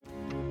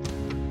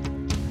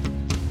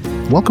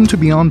Welcome to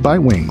Beyond Bite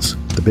Wings,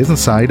 the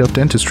business side of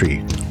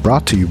dentistry,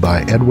 brought to you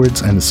by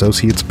Edwards and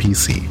Associates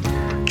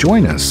PC.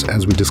 Join us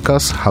as we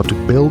discuss how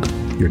to build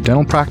your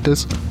dental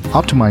practice,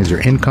 optimize your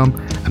income,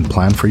 and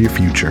plan for your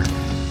future.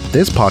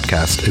 This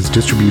podcast is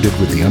distributed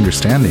with the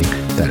understanding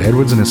that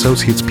Edwards and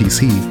Associates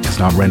PC is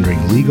not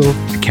rendering legal,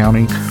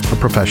 accounting, or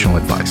professional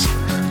advice.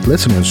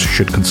 Listeners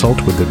should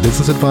consult with their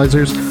business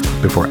advisors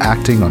before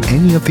acting on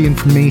any of the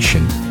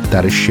information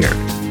that is shared.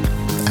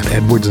 At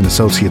Edwards and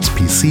Associates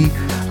PC,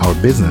 our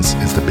business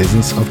is the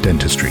business of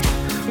dentistry.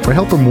 For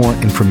help or more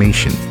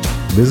information,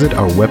 visit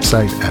our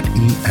website at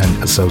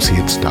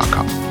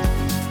enassociates.com.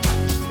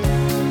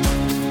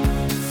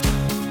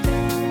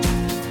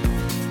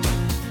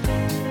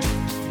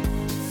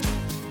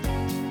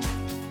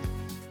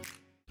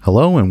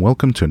 Hello and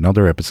welcome to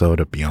another episode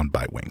of Beyond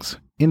Bite Wings.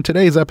 In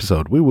today's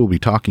episode, we will be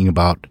talking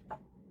about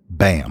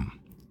BAM.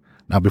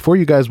 Now, before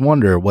you guys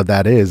wonder what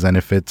that is and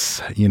if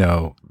it's,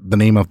 the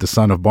name of the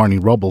son of Barney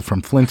Rubble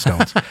from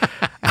Flintstones.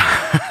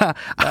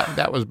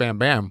 that was Bam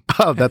Bam.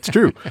 Oh, that's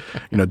true.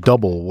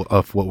 Double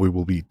of what we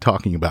will be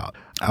talking about.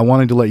 I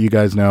wanted to let you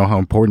guys know how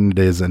important it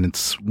is, and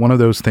it's one of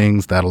those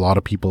things that a lot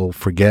of people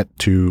forget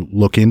to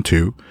look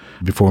into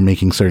before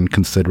making certain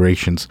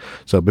considerations.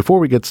 So before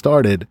we get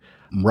started,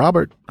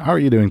 Robert, how are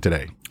you doing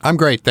today? I'm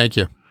great, thank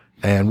you.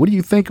 And what do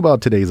you think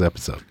about today's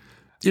episode?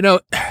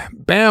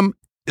 BAM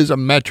is a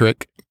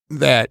metric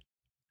that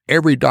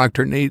every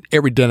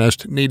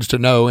dentist needs to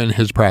know in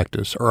his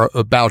practice or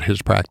about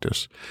his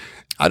practice.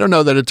 I don't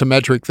know that it's a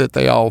metric that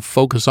they all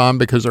focus on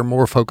because they're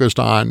more focused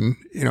on,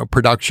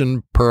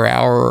 production per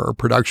hour or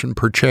production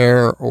per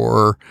chair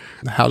or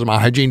how's my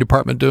hygiene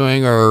department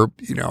doing or,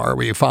 are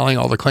we filing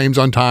all the claims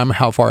on time?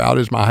 How far out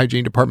is my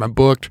hygiene department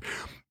booked?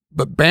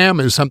 But BAM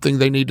is something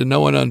they need to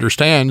know and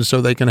understand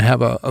so they can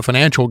have a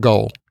financial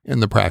goal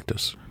in the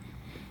practice.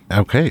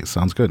 Okay,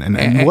 sounds good.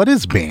 And what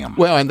is BAM?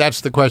 Well, and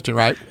that's the question,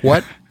 right?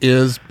 What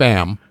is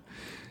BAM?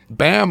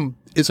 BAM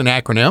is an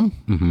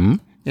acronym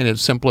in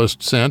its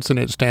simplest sense, and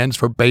it stands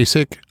for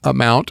Basic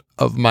Amount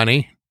of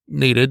Money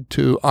Needed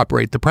to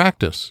Operate the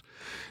Practice.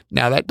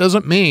 Now, that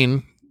doesn't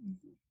mean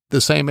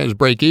the same as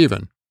break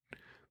even,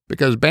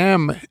 because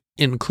BAM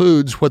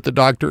includes what the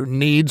doctor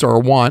needs or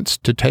wants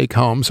to take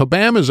home. So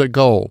BAM is a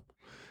goal.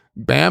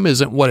 BAM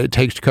isn't what it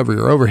takes to cover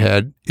your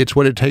overhead. It's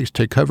what it takes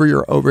to cover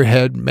your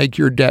overhead, make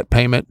your debt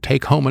payment,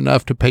 take home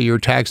enough to pay your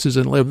taxes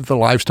and live the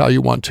lifestyle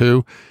you want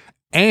to,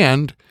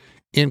 and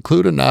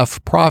include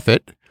enough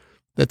profit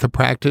that the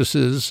practice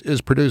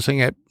is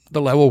producing at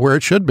the level where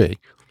it should be.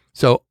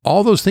 So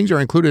all those things are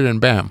included in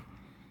BAM.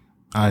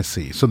 I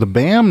see. So the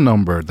BAM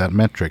number, that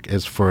metric,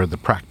 is for the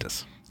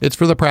practice. It's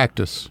for the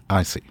practice.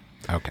 I see.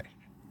 Okay.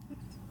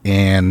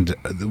 And,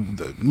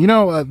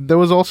 there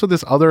was also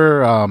this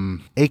other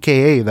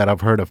AKA that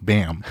I've heard of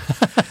BAM.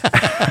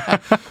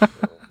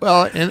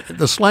 Well, and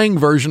the slang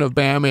version of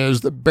BAM is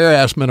the bare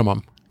ass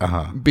minimum.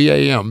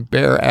 BAM,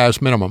 bare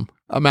ass minimum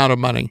amount of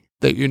money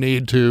that you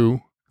need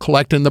to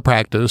collect in the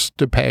practice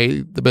to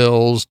pay the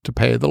bills, to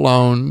pay the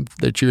loan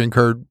that you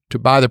incurred to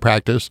buy the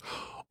practice,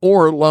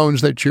 or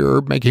loans that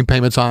you're making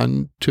payments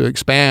on to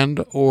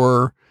expand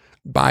or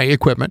buy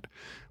equipment,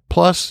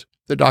 plus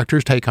the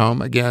doctor's take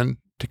home, again,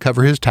 to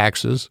cover his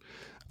taxes,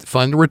 to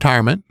fund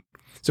retirement.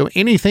 So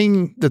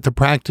anything that the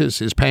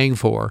practice is paying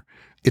for,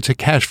 it's a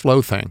cash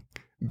flow thing.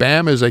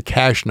 BAM is a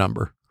cash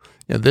number.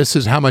 And this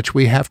is how much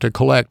we have to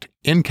collect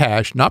in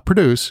cash, not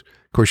produce.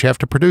 Of course, you have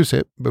to produce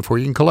it before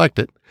you can collect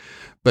it.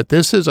 But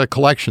this is a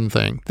collection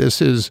thing.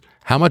 This is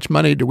how much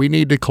money do we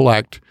need to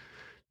collect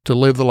to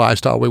live the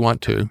lifestyle we want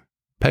to,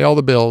 pay all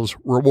the bills,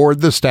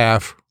 reward the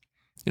staff,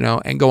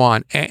 and go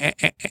on. And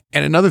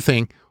another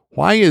thing,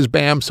 why is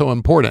BAM so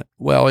important?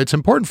 Well, it's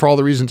important for all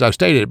the reasons I've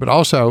stated, but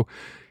also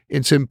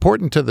it's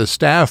important to the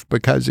staff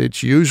because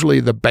it's usually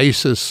the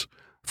basis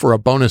for a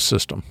bonus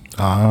system.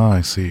 Ah,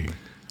 I see.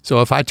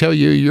 So if I tell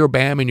you your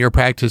BAM in your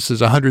practice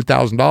is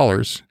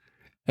 $100,000,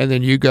 and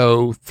then you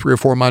go 3 or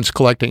 4 months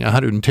collecting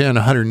 110,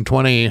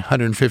 120,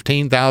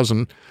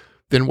 115,000,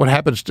 then what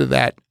happens to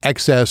that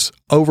excess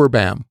over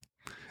BAM?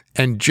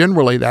 And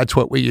generally, that's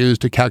what we use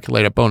to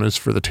calculate a bonus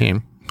for the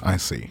team. I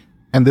see.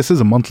 And this is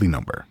a monthly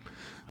number.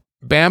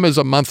 BAM is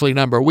a monthly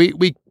number. We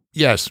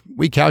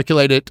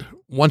calculate it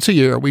once a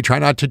year. We try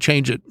not to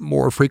change it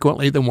more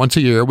frequently than once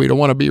a year. We don't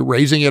want to be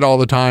raising it all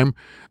the time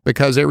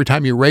because every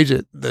time you raise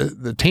it,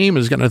 the team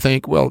is going to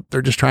think, well,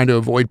 they're just trying to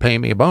avoid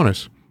paying me a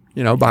bonus,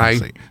 by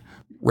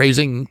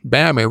raising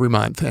BAM every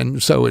month.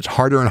 And so it's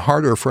harder and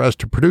harder for us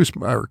to produce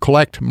or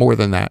collect more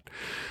than that.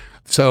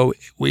 So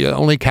we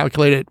only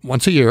calculate it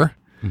once a year.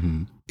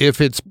 If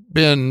it's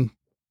been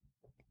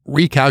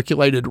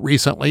recalculated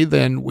recently,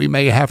 then we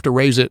may have to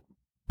raise it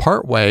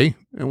part way.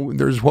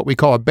 There's what we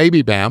call a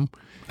baby BAM.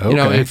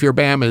 Okay. If your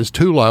BAM is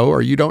too low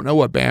or you don't know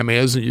what BAM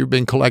is and you've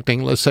been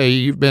collecting, let's say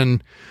you've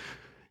been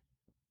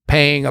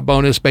paying a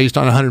bonus based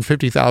on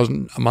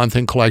 $150,000 a month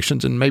in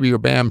collections and maybe your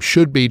BAM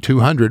should be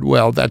 $200,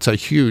 well, that's a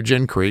huge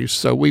increase.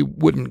 So we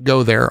wouldn't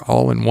go there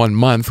all in 1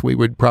 month. We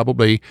would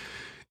probably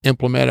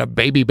implement a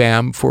baby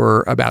BAM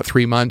for about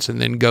 3 months and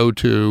then go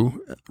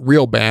to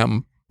real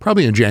BAM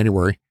probably in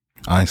January.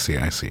 I see.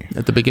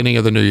 At the beginning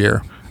of the new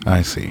year.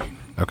 I see.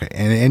 Okay.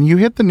 And you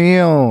hit the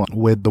nail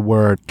with the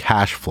word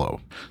cash flow.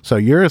 So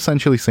you're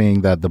essentially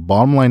saying that the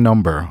bottom line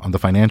number on the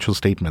financial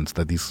statements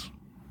that these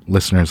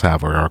listeners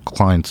have or our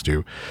clients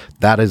do,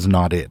 that is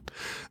not it.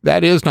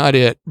 That is not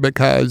it,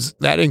 because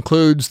that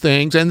includes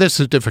things, and this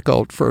is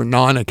difficult for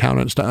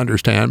non-accountants to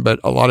understand, but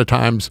a lot of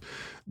times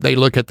they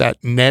look at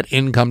that net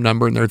income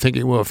number and they're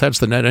thinking, well, if that's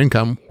the net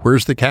income,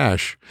 where's the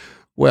cash?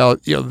 Well,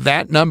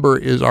 that number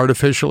is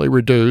artificially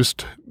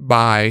reduced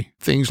by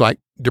things like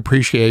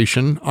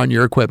depreciation on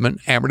your equipment,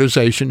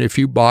 amortization. If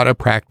you bought a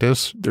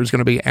practice, there's going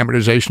to be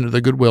amortization of the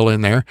goodwill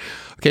in there.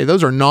 Okay,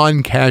 those are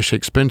non-cash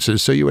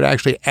expenses, so you would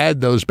actually add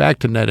those back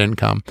to net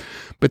income.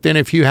 But then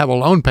if you have a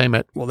loan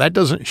payment, well, that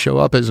doesn't show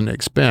up as an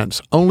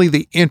expense. Only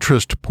the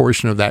interest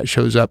portion of that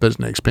shows up as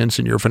an expense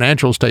in your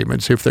financial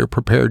statements if they're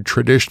prepared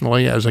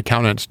traditionally as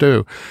accountants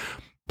do.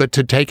 But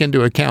to take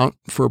into account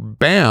for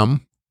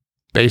BAM,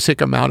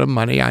 basic amount of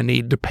money I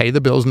need to pay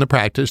the bills in the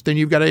practice, then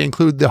you've got to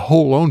include the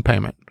whole loan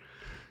payment.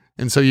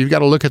 And so you've got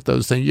to look at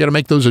those things. You got to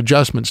make those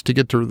adjustments to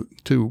get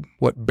to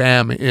what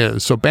BAM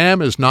is. So BAM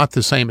is not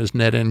the same as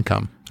net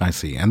income. I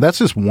see. And that's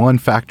just one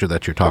factor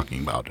that you're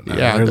talking about.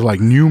 Yeah, there's like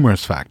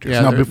numerous factors.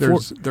 Yeah, now,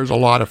 there's a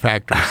lot of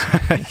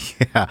factors.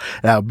 Yeah.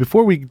 Now,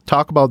 before we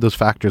talk about those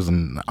factors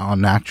and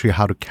on actually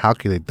how to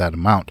calculate that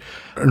amount,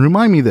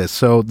 remind me this.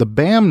 So the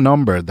BAM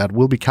number that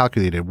will be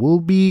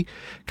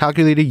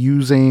calculated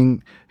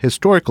using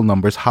historical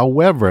numbers.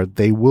 However,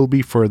 they will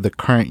be for the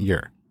current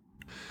year.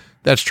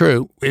 That's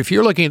true. If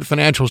you're looking at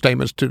financial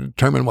statements to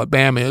determine what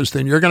BAM is,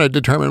 then you're going to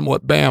determine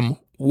what BAM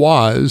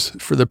was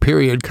for the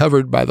period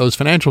covered by those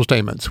financial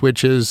statements,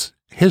 which is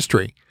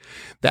history.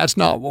 That's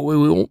not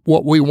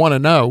what we want to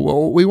know.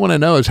 What we want to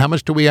know is how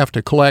much do we have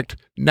to collect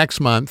next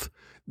month,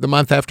 the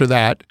month after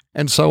that,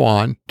 and so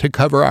on to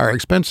cover our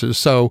expenses.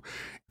 So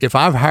if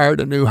I've hired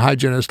a new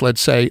hygienist,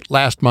 let's say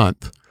last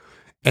month,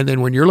 and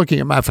then when you're looking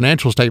at my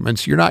financial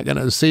statements, you're not going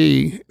to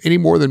see any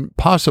more than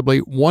possibly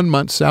 1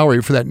 month's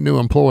salary for that new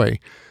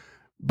employee.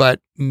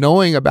 But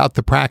knowing about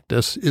the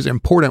practice is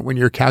important when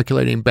you're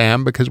calculating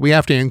BAM, because we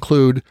have to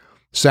include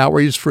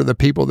salaries for the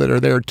people that are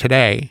there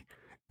today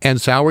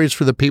and salaries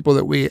for the people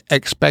that we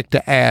expect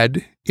to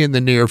add in the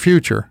near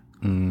future,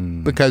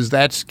 because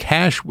that's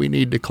cash we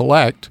need to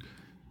collect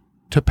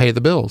to pay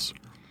the bills.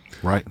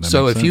 Right.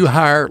 So if you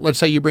hire, let's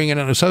say you bring in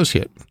an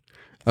associate.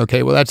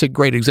 Okay, well, that's a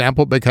great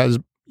example, because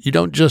you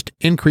don't just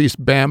increase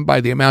BAM by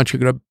the amount you're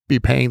going to be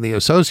paying the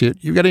associate.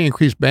 You've got to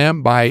increase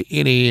BAM by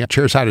any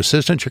chairside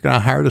assistant you're going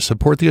to hire to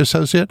support the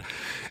associate.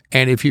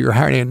 And if you're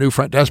hiring a new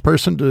front desk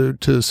person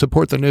to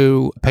support the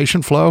new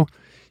patient flow,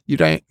 you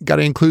got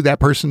to include that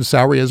person's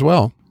salary as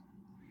well.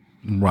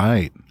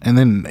 Right. And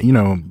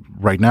then,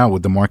 right now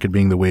with the market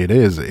being the way it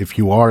is, if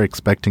you are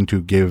expecting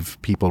to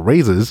give people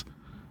raises.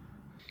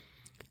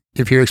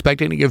 If you're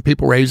expecting to give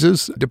people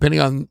raises, depending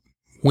on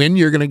when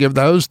you're going to give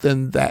those,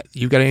 then that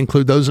you've got to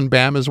include those in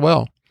BAM as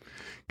well.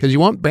 Because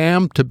you want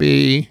BAM to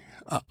be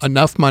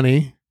enough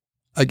money.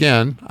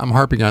 Again, I'm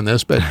harping on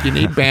this, but you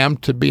need BAM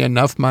to be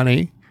enough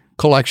money,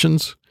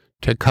 collections,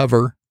 to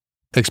cover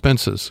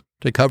expenses,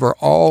 to cover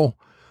all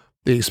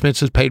the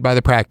expenses paid by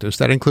the practice.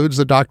 That includes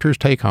the doctor's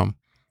take-home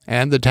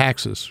and the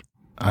taxes.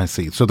 I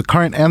see. So the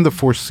current and the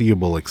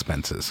foreseeable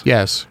expenses.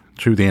 Yes.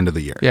 Through the end of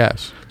the year.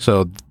 Yes.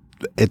 So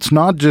it's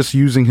not just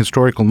using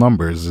historical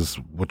numbers, is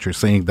what you're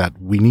saying, that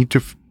we need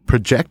to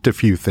project a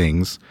few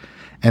things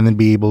and then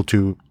be able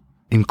to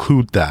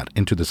include that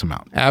into this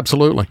amount.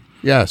 Absolutely.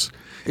 Yes.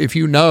 If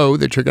you know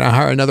that you're going to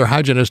hire another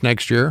hygienist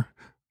next year,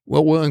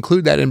 well, we'll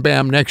include that in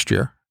BAM next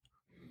year.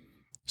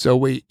 So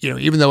we,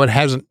 even though it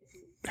hasn't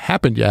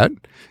happened yet,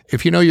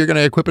 if you know you're going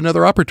to equip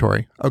another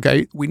operatory,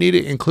 okay, we need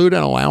to include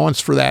an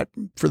allowance for that,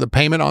 for the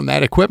payment on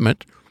that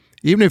equipment.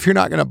 Even if you're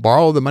not going to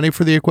borrow the money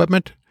for the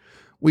equipment,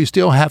 we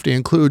still have to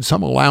include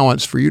some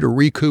allowance for you to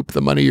recoup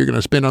the money you're going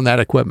to spend on that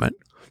equipment.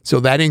 So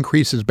that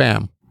increases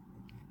BAM.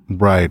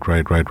 Right.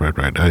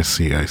 I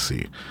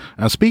see.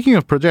 Now, speaking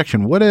of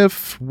projection, what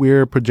if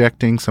we're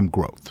projecting some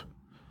growth?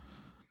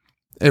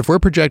 If we're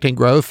projecting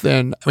growth,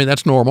 then,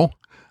 that's normal.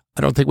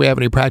 I don't think we have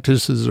any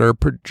practices that are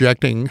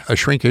projecting a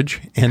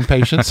shrinkage in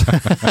patients.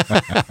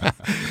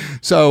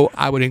 So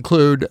I would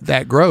include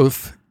that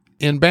growth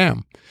in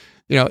BAM.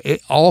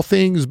 All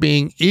things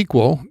being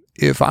equal,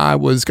 if I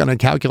was going to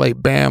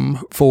calculate BAM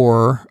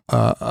for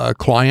a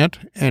client,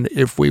 and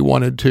if we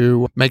wanted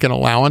to make an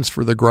allowance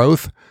for the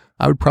growth,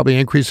 I would probably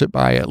increase it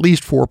by at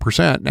least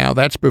 4%. Now,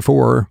 that's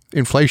before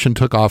inflation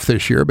took off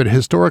this year, but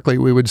historically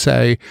we would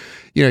say,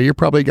 you're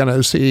probably going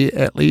to see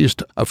at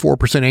least a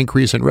 4%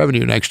 increase in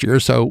revenue next year,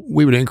 so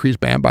we would increase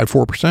BAM by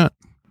 4%.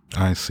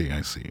 I see.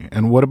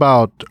 And what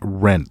about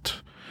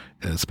rent?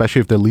 Especially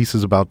if the lease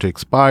is about to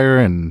expire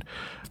and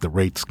if the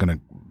rate's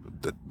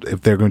if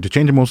they're going to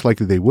change, it most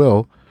likely they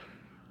will.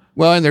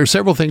 Well, and there's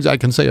several things I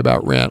can say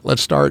about rent.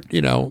 Let's start,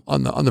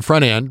 on the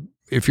front end.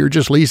 If you're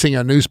just leasing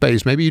a new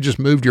space, maybe you just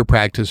moved your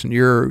practice and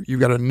you've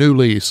got a new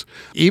lease.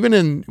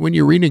 Even when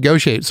you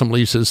renegotiate some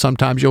leases,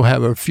 sometimes you'll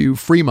have a few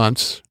free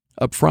months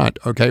up front.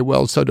 Okay,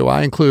 well, so do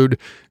I include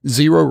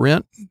zero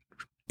rent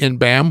in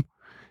BAM?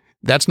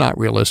 That's not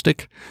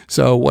realistic.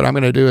 So what I'm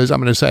going to do is I'm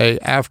going to say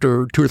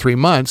after 2 or 3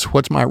 months,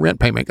 what's my rent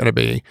payment going to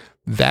be?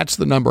 That's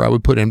the number I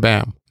would put in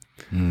BAM.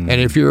 And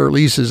if your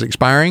lease is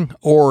expiring,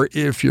 or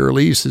if your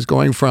lease is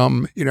going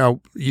from,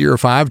 year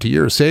 5 to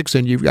year 6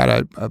 and you've got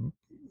a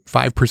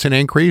 5%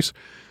 increase,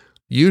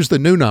 use the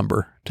new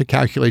number to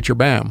calculate your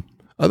BAM.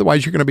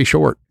 Otherwise, you're going to be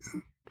short.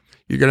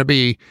 You're going to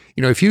be,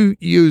 if you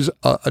use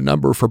a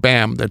number for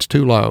BAM that's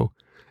too low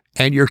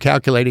and you're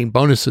calculating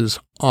bonuses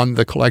on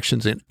the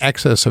collections in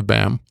excess of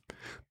BAM,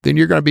 then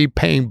you're going to be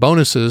paying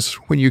bonuses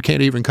when you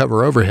can't even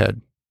cover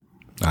overhead.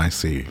 I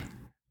see.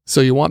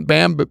 So you want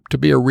BAM to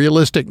be a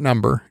realistic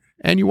number,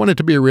 and you want it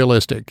to be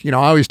realistic. I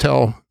always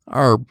tell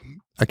our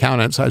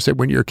accountants, I said,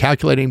 when you're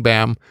calculating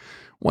BAM,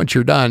 once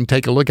you're done,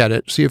 take a look at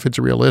it, see if it's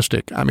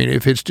realistic. I mean,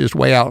 if it's just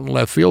way out in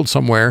left field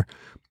somewhere,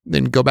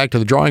 then go back to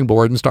the drawing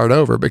board and start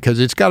over, because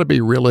it's got to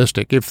be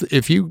realistic.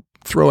 If you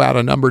throw out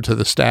a number to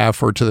the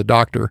staff or to the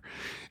doctor,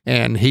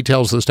 and he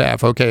tells the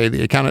staff, okay,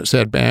 the accountant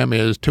said BAM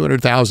is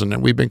 200,000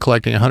 and we've been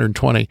collecting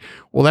 120.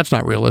 Well, that's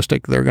not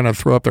realistic. They're going to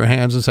throw up their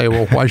hands and say,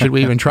 well, why should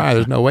we even try?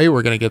 There's no way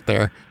we're going to get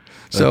there.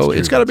 So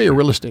it's got to be a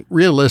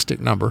realistic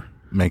number.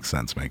 Makes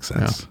sense.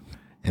 Yeah.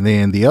 And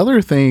then the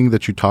other thing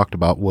that you talked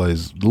about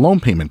was the loan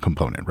payment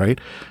component, right?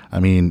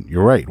 I mean,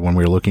 you're right. When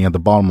we're looking at the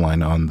bottom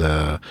line on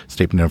the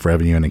statement of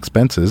revenue and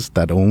expenses,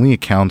 that only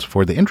accounts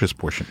for the interest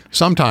portion.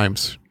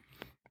 Sometimes.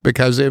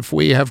 Because if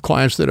we have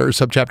clients that are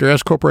subchapter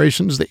S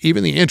corporations,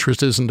 even the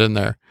interest isn't in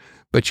there.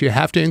 But you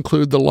have to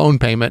include the loan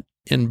payment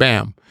in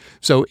BAM.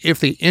 So if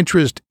the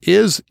interest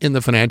is in the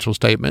financial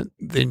statement,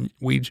 then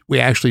we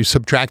actually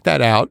subtract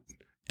that out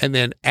and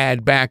then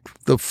add back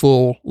the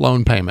full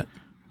loan payment.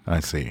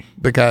 I see.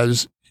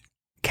 Because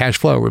cash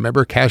flow,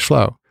 remember cash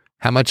flow.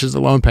 How much is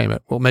the loan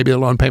payment? Well, maybe the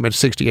loan payment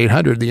is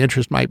 $6,800. The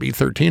interest might be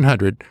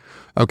 $1,300.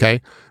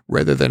 Okay.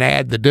 Rather than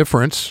add the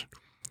difference,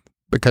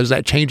 because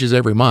that changes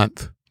every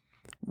month.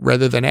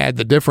 Rather than add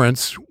the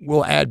difference,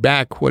 we'll add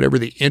back whatever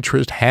the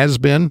interest has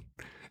been,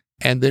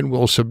 and then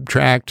we'll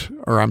subtract,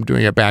 or I'm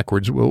doing it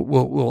backwards.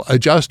 We'll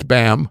adjust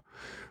BAM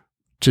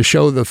to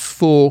show the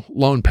full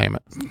loan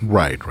payment.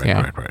 Right.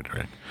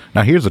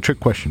 Now, here's a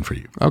trick question for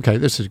you. Okay,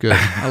 this is good.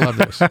 I love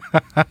this.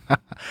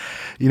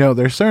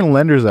 There's certain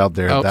lenders out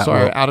there out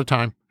of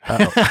time.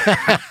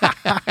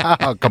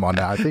 Oh, come on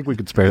now. I think we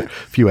could spare a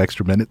few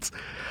extra minutes.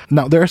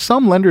 Now, there are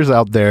some lenders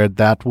out there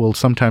that will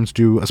sometimes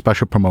do a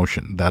special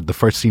promotion that the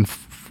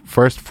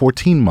first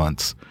 14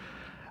 months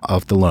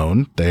of the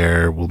loan,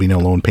 there will be no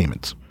loan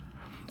payments.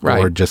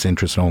 Right. Or just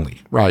interest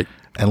only. Right.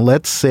 And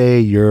let's say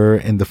you're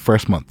in the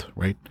first month,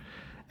 right?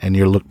 And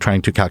you're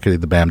trying to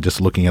calculate the BAM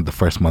just looking at the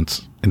first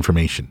month's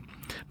information.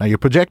 Now, you're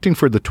projecting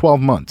for the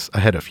 12 months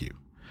ahead of you.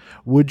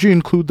 Would you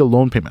include the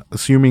loan payment,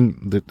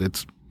 assuming that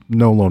it's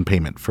no loan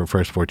payment for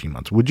first 14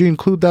 months? Would you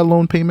include that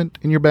loan payment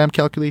in your BAM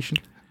calculation?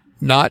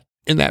 Not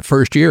in that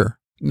first year.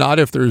 Not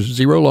if there's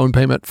zero loan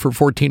payment for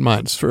 14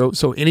 months.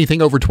 So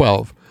anything over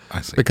 12.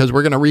 I see. Because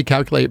we're going to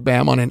recalculate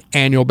BAM on an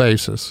annual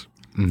basis.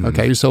 Mm-hmm.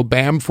 Okay, so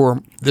BAM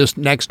for this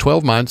next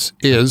 12 months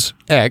is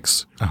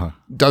X.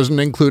 Doesn't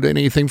include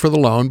anything for the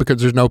loan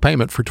because there's no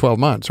payment for 12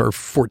 months or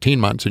 14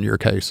 months in your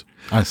case.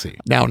 I see.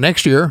 Now,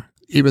 next year,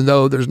 even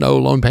though there's no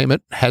loan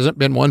payment, hasn't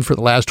been one for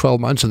the last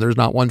 12 months, and there's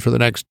not one for the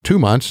next 2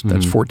 months,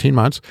 that's 14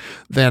 months,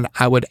 then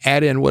I would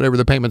add in whatever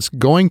the payment's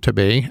going to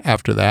be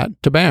after that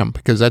to BAM,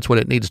 because that's what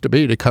it needs to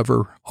be to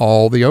cover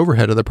all the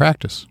overhead of the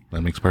practice.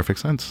 That makes perfect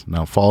sense.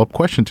 Now, follow-up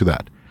question to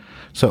that.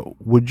 So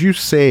would you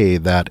say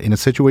that in a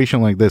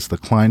situation like this, the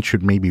client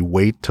should maybe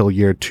wait till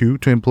year 2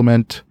 to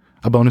implement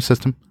a bonus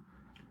system?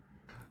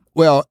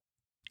 Well,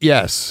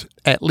 yes,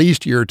 at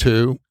least year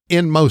 2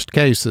 in most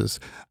cases.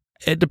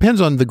 It depends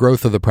on the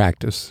growth of the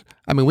practice.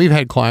 I mean, we've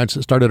had clients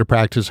that started a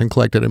practice and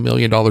collected $1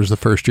 million the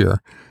first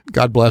year.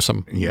 God bless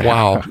them. Yeah.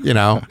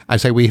 Wow. I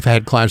say we've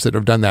had clients that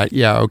have done that.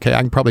 Yeah, okay,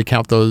 I can probably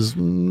count those,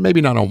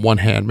 maybe not on one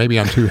hand, maybe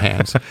on 2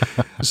 hands.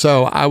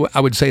 So I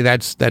would say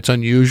that's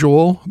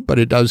unusual, but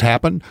it does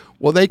happen.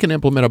 Well, they can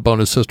implement a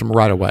bonus system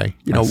right away,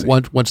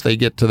 once they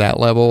get to that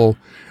level.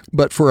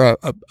 But for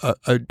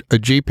a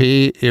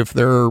GP, if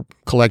they're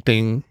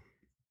collecting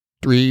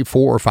 $300,000, $400,000,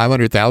 or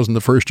 $500,000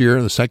 the first year,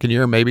 and the second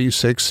year maybe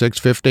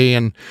 $650,000,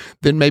 and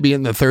then maybe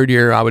in the third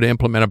year I would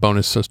implement a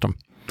bonus system.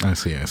 I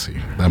see.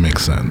 That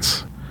makes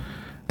sense.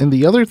 And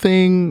the other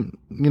thing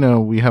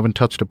we haven't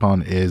touched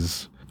upon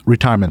is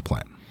retirement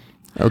plan.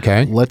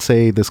 Okay. Let's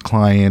say this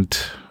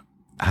client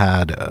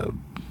had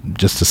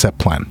just a SEP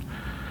plan,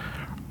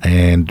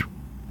 and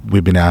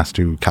we've been asked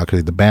to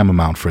calculate the BAM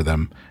amount for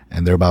them,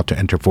 and they're about to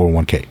enter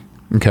 401k.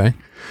 Okay,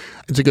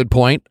 it's a good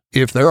point.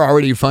 If they're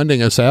already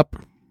funding a SEP.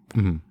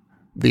 Mm-hmm.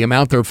 The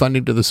amount they're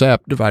funding to the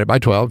SEP divided by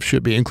 12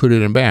 should be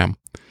included in BAM.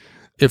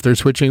 If they're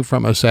switching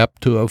from a SEP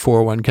to a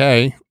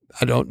 401k,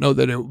 I don't know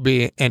that it would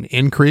be an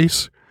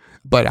increase,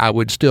 but I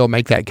would still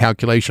make that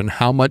calculation.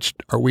 How much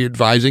are we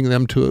advising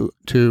them to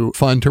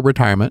fund to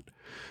retirement?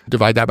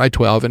 divide that by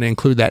 12 and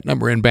include that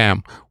number in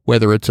BAM,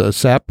 whether it's a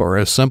SEP or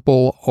a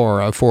simple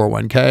or a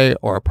 401k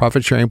or a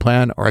profit sharing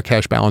plan or a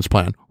cash balance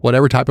plan,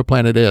 whatever type of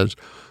plan it is,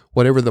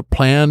 whatever the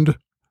planned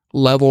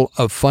level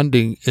of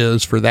funding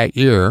is for that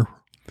year,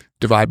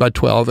 divide by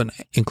 12 and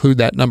include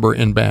that number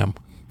in BAM.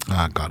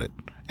 Got it.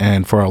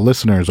 And for our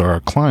listeners or our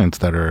clients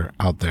that are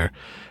out there,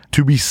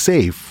 to be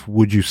safe,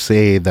 would you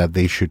say that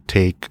they should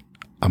take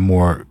a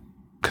more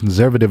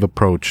conservative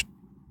approach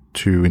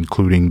to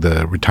including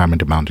the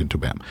retirement amount into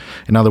BAM?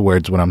 In other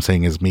words, what I'm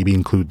saying is maybe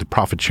include the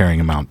profit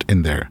sharing amount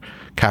in there,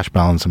 cash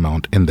balance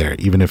amount in there,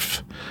 even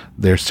if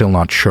they're still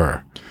not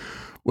sure.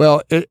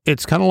 Well,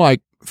 it's kind of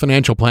like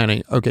financial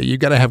planning. Okay, you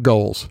got to have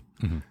goals.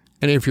 Mm-hmm.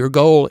 And if your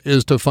goal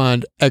is to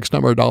fund X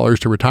number of dollars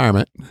to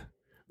retirement,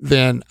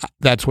 then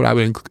that's what I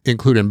would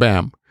include in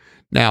BAM.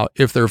 Now,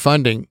 if they're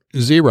funding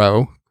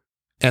zero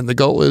and the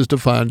goal is to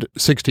fund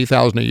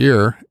 $60,000 a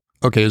year,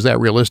 okay, is that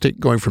realistic?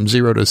 Going from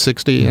 0 to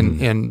 60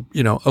 in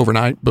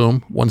overnight,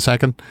 boom, 1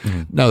 second?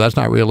 Mm-hmm. No, that's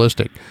not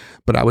realistic.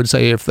 But I would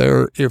say if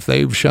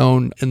they've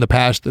shown in the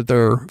past that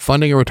they're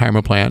funding a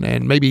retirement plan,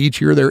 and maybe each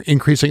year they're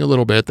increasing a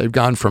little bit, they've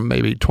gone from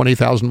maybe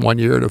 $20,000 one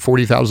year to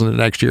 $40,000 the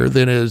next year,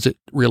 then is it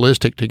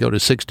realistic to go to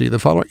 60 the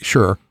following?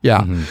 Sure, yeah.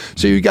 Mm-hmm.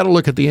 So you got to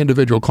look at the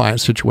individual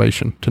client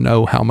situation to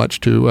know how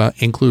much to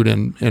include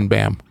in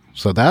BAM.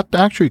 So that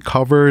actually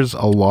covers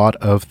a lot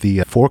of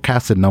the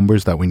forecasted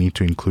numbers that we need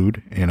to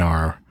include in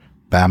our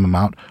BAM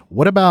amount.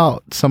 What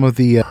about some of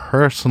the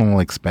personal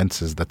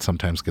expenses that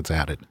sometimes gets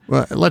added?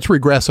 Well, let's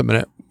regress a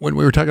minute. When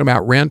we were talking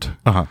about rent,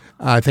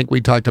 I think we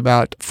talked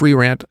about free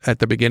rent at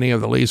the beginning of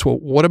the lease. Well,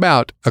 what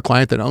about a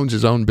client that owns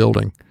his own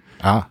building?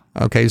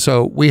 Okay,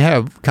 so we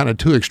have kind of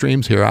two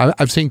extremes here.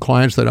 I've seen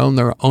clients that own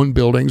their own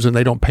buildings and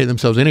they don't pay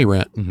themselves any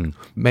rent. Mm-hmm.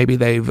 Maybe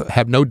they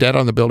have no debt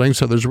on the building,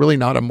 so there's really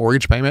not a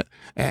mortgage payment.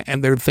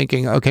 And they're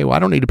thinking, okay, well, I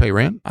don't need to pay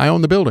rent. I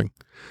own the building.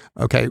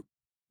 Okay,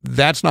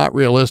 that's not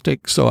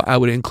realistic. So I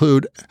would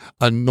include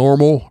a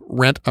normal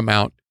rent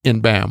amount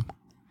in BAM.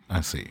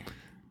 I see.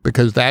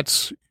 Because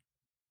that's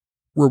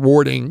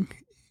rewarding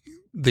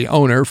the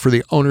owner for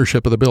the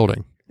ownership of the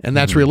building. And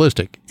that's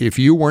realistic. If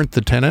you weren't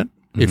the tenant,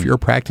 if your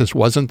practice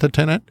wasn't the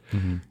tenant,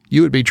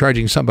 you would be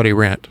charging somebody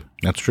rent.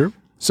 That's true.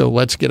 So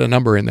let's get a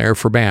number in there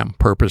for BAM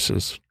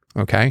purposes,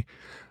 okay?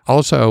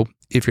 Also,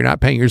 if you're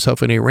not paying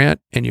yourself any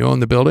rent and you own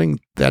the building,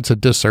 that's a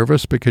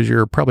disservice because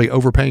you're probably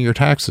overpaying your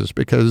taxes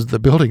because the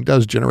building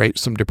does generate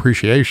some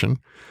depreciation.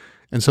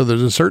 And so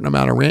there's a certain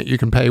amount of rent you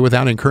can pay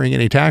without incurring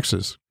any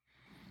taxes.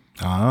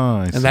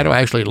 I see. And that'll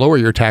actually lower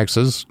your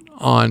taxes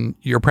on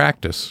your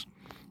practice.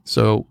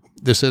 So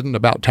this isn't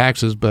about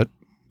taxes, but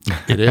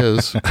it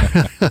is.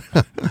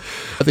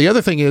 The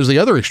other thing is, the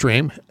other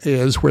extreme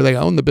is where they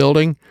own the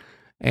building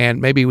and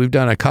maybe we've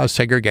done a cost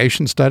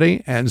segregation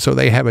study. And so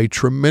they have a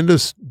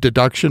tremendous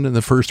deduction in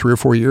the first 3 or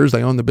 4 years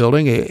they own the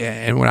building.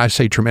 And when I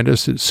say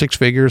tremendous, it's 6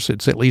 figures.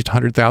 It's at least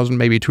 $100,000,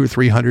 maybe $200,000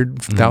 or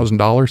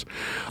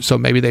 $300,000. So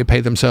maybe they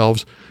pay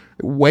themselves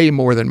way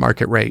more than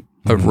market rate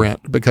of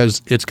rent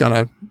because it's going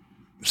to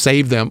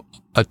save them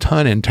a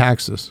ton in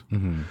taxes.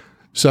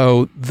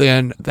 So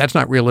then that's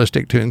not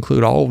realistic to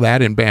include all of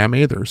that in BAM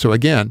either. So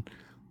again,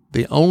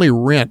 the only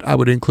rent I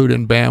would include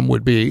in BAM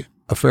would be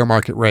a fair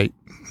market rate.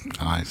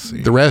 I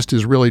see. The rest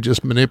is really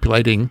just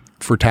manipulating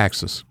for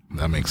taxes.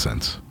 That makes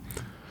sense.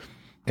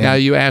 Now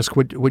you ask,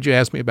 would you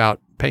ask me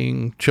about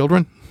paying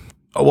children?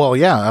 Well,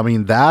 yeah. I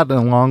mean, that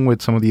along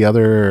with some of the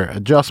other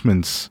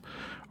adjustments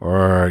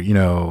or,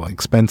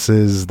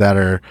 expenses that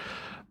are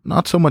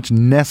not so much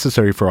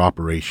necessary for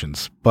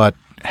operations, but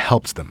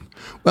helps them.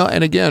 Well,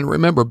 and again,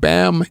 remember,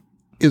 BAM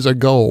is a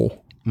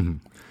goal.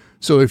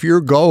 So if your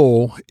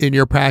goal in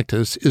your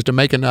practice is to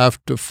make enough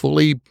to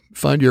fully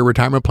fund your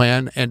retirement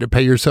plan and to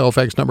pay yourself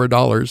X number of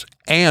dollars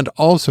and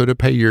also to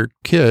pay your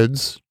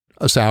kids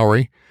a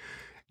salary,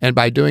 and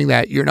by doing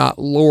that, you're not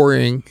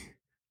lowering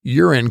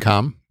your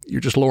income, you're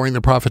just lowering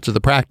the profits of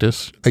the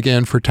practice,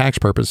 again, for tax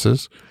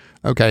purposes,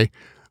 okay,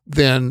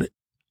 then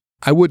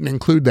I wouldn't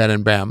include that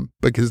in BAM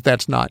because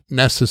that's not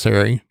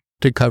necessary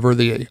to cover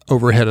the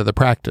overhead of the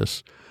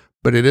practice.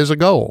 But it is a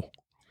goal.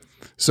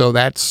 So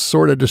that's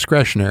sort of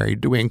discretionary.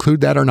 Do we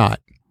include that or not?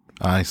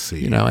 I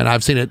see. And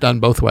I've seen it done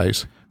both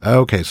ways.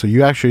 Okay, so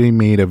you actually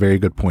made a very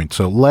good point.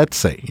 So let's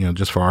say,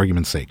 just for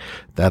argument's sake,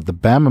 that the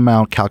BAM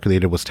amount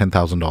calculated was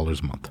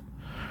 $10,000 a month,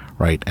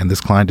 right? And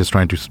this client is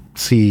trying to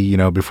see,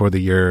 before the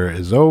year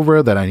is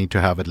over, that I need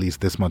to have at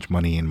least this much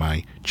money in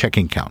my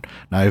checking account.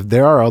 Now, if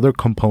there are other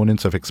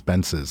components of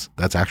expenses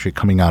that's actually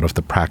coming out of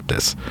the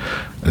practice,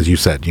 as you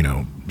said,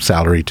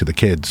 salary to the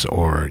kids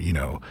or,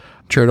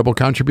 charitable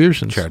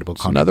contributions.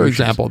 Another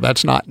example,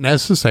 that's not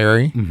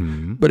necessary,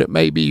 but it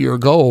may be your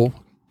goal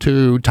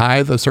to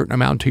tithe a certain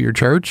amount to your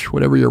church,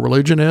 whatever your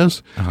religion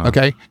is,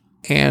 okay?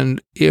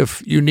 And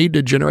if you need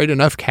to generate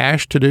enough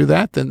cash to do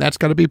that, then that's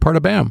got to be part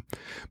of BAM.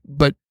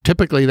 But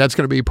typically, that's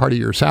going to be part of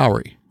your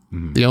salary,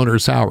 the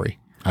owner's salary.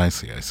 I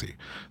see.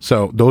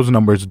 So those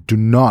numbers do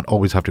not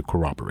always have to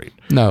corroborate.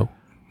 No.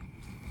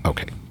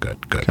 Okay,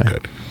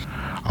 good.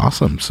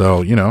 Awesome.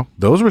 So,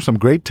 those were some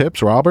great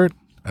tips, Robert.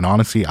 And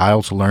honestly, I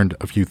also learned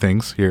a few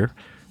things here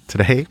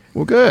today?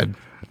 Well, good.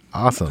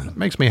 Awesome.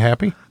 Makes me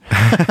happy.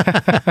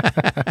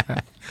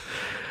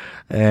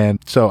 And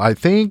so I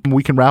think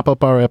we can wrap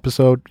up our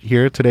episode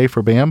here today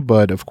for BAM.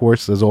 But of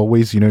course, as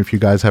always, if you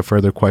guys have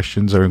further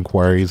questions or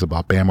inquiries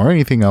about BAM or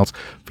anything else,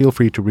 feel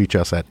free to reach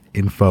us at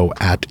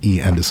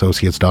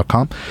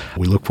info@eandassociates.com.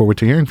 We look forward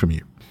to hearing from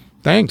you.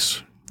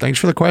 Thanks. Thanks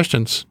for the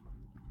questions.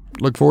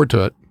 Look forward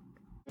to it.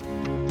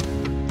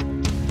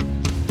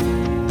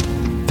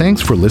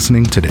 Thanks for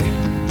listening today.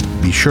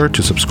 Be sure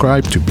to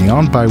subscribe to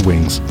Beyond by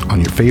Wings on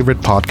your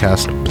favorite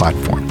podcast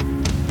platform.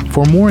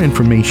 For more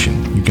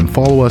information, you can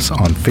follow us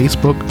on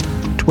Facebook,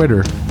 Twitter,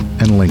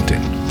 and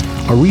LinkedIn,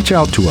 or reach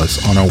out to us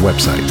on our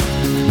website.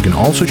 You can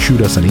also shoot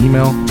us an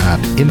email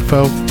at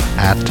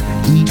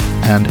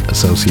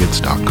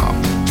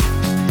info@eandassociates.com.